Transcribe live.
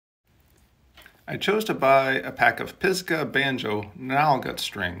I chose to buy a pack of Pisgah Banjo Nylgut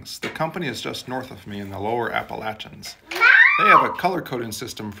strings. The company is just north of me in the lower Appalachians. They have a color coding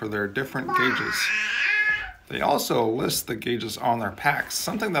system for their different gauges. They also list the gauges on their packs,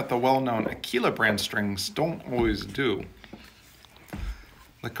 something that the well-known Aquila brand strings don't always do.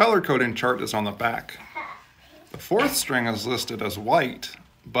 The color coding chart is on the back. The fourth string is listed as white,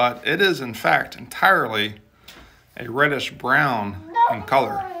 but it is in fact entirely a reddish brown in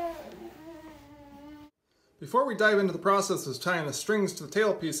color. Before we dive into the process of tying the strings to the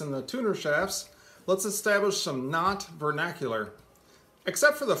tailpiece and the tuner shafts, let's establish some knot vernacular.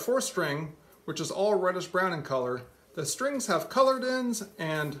 Except for the fourth string, which is all reddish brown in color, the strings have colored ends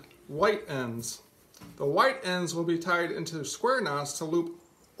and white ends. The white ends will be tied into square knots to loop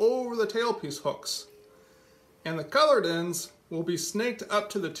over the tailpiece hooks, and the colored ends will be snaked up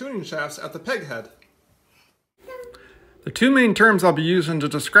to the tuning shafts at the peg head. The two main terms I'll be using to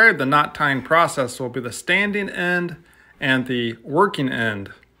describe the knot tying process will be the standing end and the working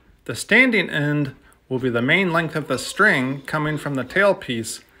end. The standing end will be the main length of the string coming from the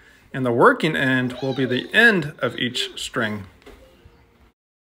tailpiece, and the working end will be the end of each string.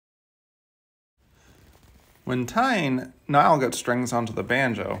 When tying Nylgut strings onto the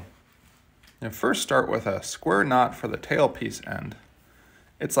banjo, you first start with a square knot for the tailpiece end.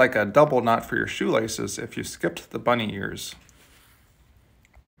 It's like a double knot for your shoelaces if you skipped the bunny ears.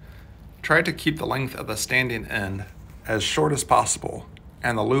 Try to keep the length of the standing end as short as possible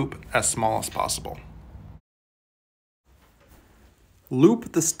and the loop as small as possible.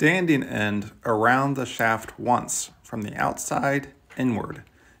 Loop the standing end around the shaft once from the outside inward,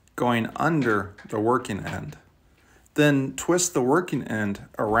 going under the working end. Then twist the working end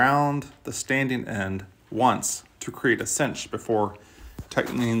around the standing end once to create a cinch before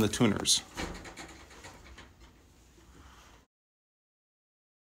tightening the tuners.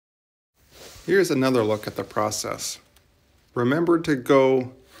 Here's another look at the process. Remember to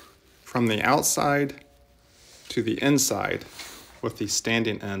go from the outside to the inside with the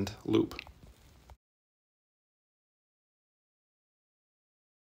standing end loop.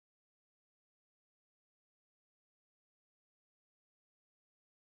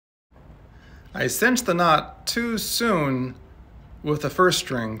 I cinched the knot too soon with the first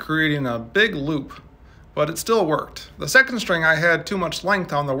string, creating a big loop, but it still worked. The second string, I had too much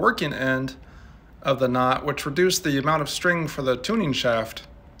length on the working end of the knot, which reduced the amount of string for the tuning shaft.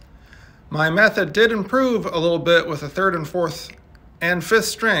 My method did improve a little bit with the third and fourth and fifth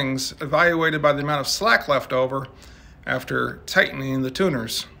strings, evaluated by the amount of slack left over after tightening the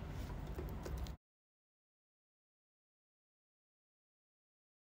tuners.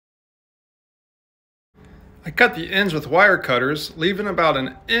 I cut the ends with wire cutters, leaving about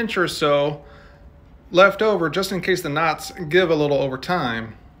an inch or so left over just in case the knots give a little over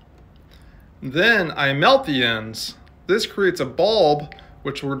time. Then I melt the ends. This creates a bulb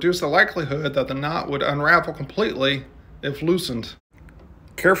which will reduce the likelihood that the knot would unravel completely if loosened.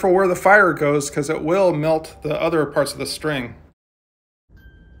 Careful where the fire goes because it will melt the other parts of the string.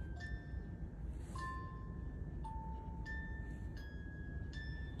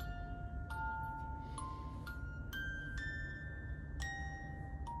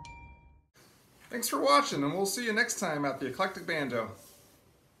 Thanks for watching, and we'll see you next time at the Eclectic Banjo.